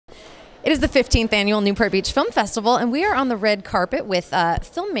It is the 15th annual Newport Beach Film Festival, and we are on the red carpet with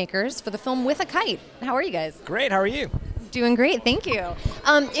filmmakers for the film With a Kite. How are you guys? Great, how are you? Doing great, thank you.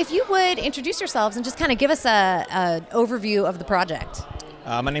 If you would introduce yourselves and just kind of give us an overview of the project.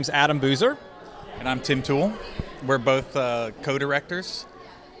 My name's Adam Boozer. And I'm Tim Toole. We're both co-directors.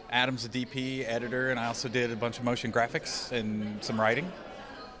 Adam's a DP, editor, and I also did a bunch of motion graphics and some writing.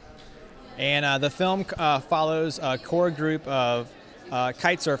 And the film follows a core group of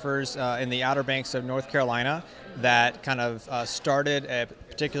kite surfers in the Outer Banks of North Carolina that kind of started a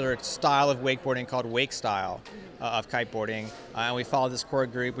particular style of wakeboarding called wake style of kiteboarding. And we followed this core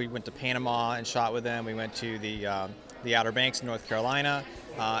group. We went to Panama and shot with them. We went to the Outer Banks in North Carolina,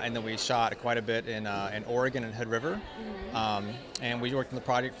 and then we shot quite a bit in Oregon and Hood River. And we worked on the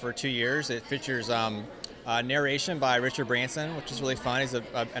project for 2 years. It features narration by Richard Branson, which is really fun. He's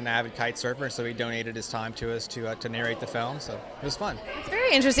an avid kite surfer, so he donated his time to us to narrate the film, so it was fun. It's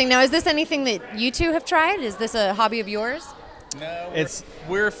very interesting. Now, is this anything that you two have tried? Is this a hobby of yours? No,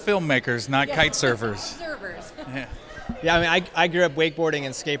 we're filmmakers, not kite surfers. Surfers. Yeah, I mean, I grew up wakeboarding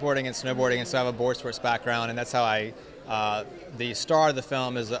and skateboarding and snowboarding, and so I have a board sports background, and that's how the star of the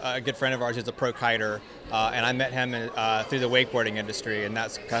film is a good friend of ours who's a pro kiter, and I met him through the wakeboarding industry, and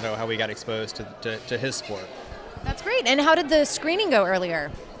that's kind of how we got exposed to his sport. That's great. And how did the screening go earlier?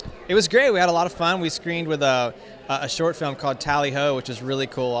 It was great. We had a lot of fun. We screened with a short film called Tally Ho, which is really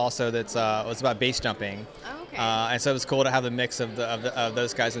cool also. That's was about base jumping. Oh, okay. And so it was cool to have the mix of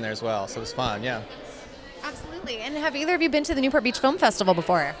those guys in there as well. So it was fun, yeah. Absolutely. And have either of you been to the Newport Beach Film Festival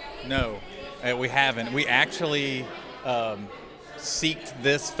before? No, we haven't. We actually seeked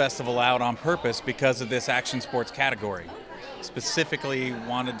this festival out on purpose because of this action sports category. Specifically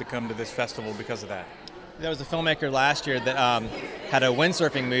wanted to come to this festival because of that. There was a filmmaker last year that had a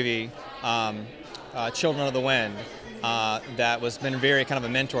windsurfing movie, Children of the Wind, that was been very kind of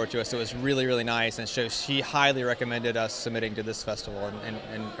a mentor to us. It was really, really nice, and so she highly recommended us submitting to this festival, and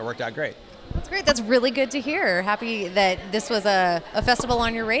it worked out great. That's great. That's really good to hear. Happy that this was a festival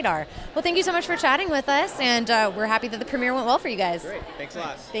on your radar. Well, thank you so much for chatting with us, and we're happy that the premiere went well for you guys. Great. Thanks a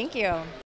lot. Thank you.